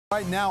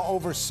Right now,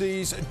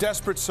 overseas,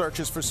 desperate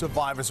searches for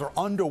survivors are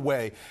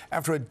underway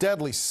after a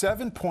deadly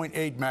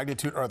 7.8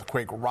 magnitude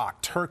earthquake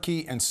rocked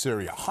Turkey and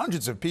Syria.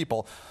 Hundreds of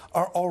people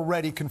are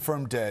already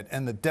confirmed dead,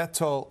 and the death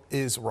toll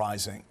is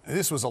rising.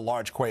 This was a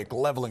large quake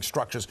leveling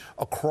structures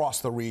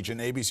across the region.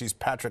 ABC's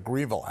Patrick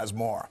Revell has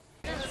more.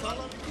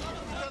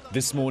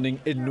 This morning,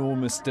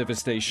 enormous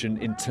devastation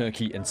in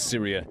Turkey and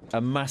Syria.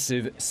 A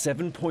massive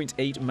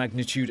 7.8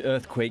 magnitude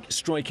earthquake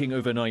striking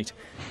overnight.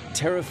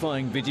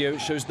 Terrifying video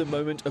shows the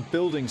moment a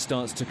building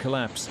starts to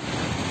collapse.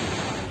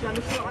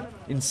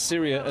 In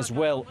Syria as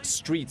well,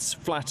 streets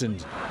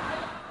flattened.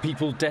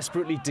 People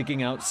desperately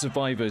digging out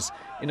survivors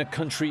in a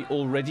country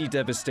already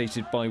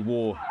devastated by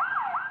war.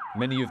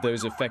 Many of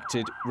those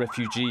affected,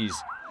 refugees.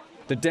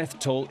 The death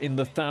toll in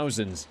the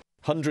thousands.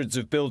 Hundreds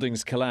of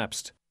buildings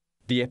collapsed.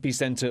 The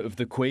epicenter of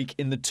the quake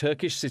in the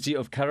Turkish city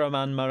of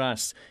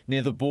Kahramanmaraş,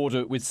 near the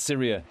border with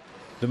Syria,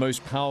 the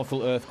most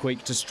powerful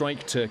earthquake to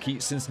strike Turkey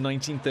since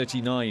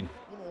 1939.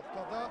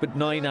 But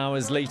 9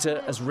 hours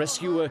later, as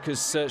rescue workers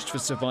searched for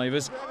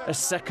survivors, a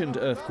second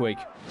earthquake.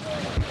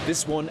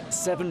 This one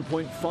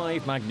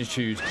 7.5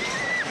 magnitude,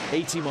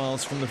 80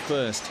 miles from the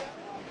first.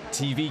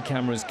 TV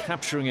cameras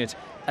capturing it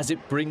as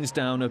it brings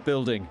down a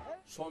building.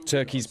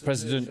 Turkey's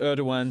President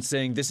Erdogan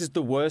saying this is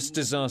the worst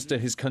disaster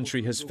his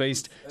country has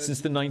faced since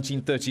the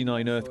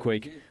 1939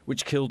 earthquake,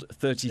 which killed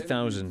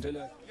 30,000.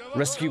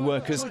 Rescue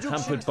workers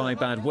hampered by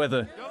bad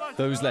weather,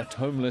 those left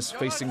homeless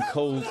facing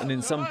cold and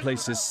in some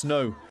places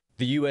snow.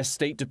 The US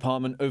State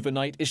Department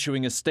overnight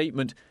issuing a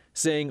statement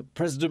saying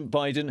President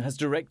Biden has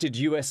directed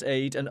US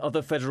aid and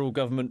other federal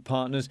government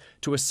partners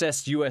to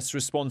assess US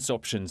response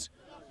options.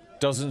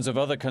 Dozens of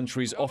other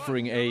countries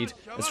offering aid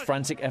as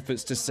frantic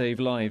efforts to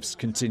save lives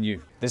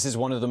continue. This is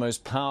one of the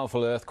most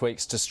powerful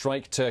earthquakes to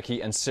strike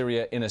Turkey and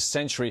Syria in a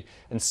century,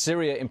 and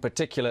Syria in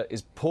particular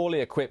is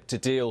poorly equipped to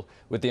deal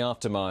with the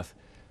aftermath.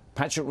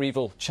 Patrick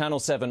Revell, Channel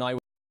 7 Eyewitness.